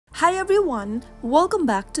Hi everyone, welcome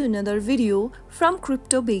back to another video from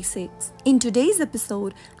Crypto Basics. In today's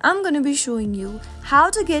episode, I'm going to be showing you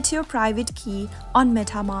how to get your private key on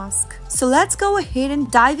MetaMask. So let's go ahead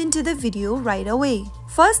and dive into the video right away.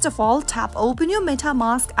 First of all, tap open your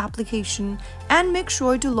MetaMask application and make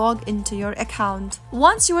sure to log into your account.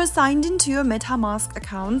 Once you are signed into your MetaMask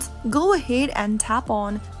account, go ahead and tap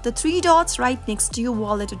on the three dots right next to your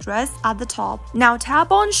wallet address at the top. Now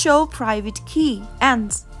tap on show private key,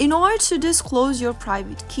 and in order to disclose your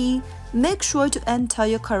private key, make sure to enter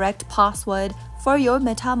your correct password for your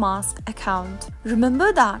MetaMask account.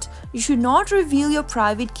 Remember that you should not reveal your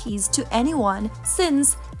private keys to anyone,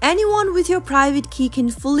 since anyone with your private key can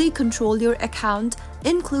fully control your account,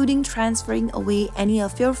 including transferring away any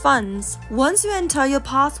of your funds. Once you enter your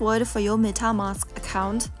password for your MetaMask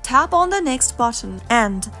account, tap on the next button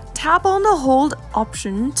and tap on the hold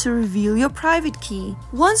option to reveal your private key.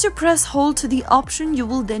 Once you press hold to the option, you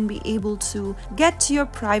will then be able to get to your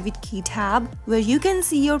private key tab where you can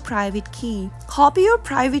see your private key. Copy your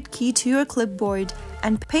private key to your clipboard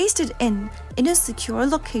and paste it in a secure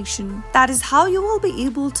location. That is how you will be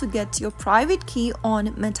able to get your private key on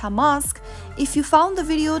MetaMask. If you found the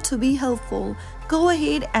video to be helpful, go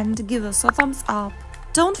ahead and give us a thumbs up.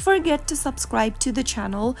 Don't forget to subscribe to the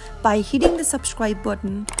channel by hitting the subscribe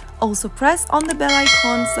button. Also press on the bell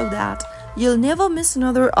icon so that you'll never miss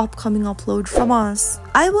another upcoming upload from us.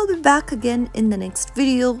 I will be back again in the next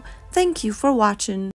video. Thank you for watching.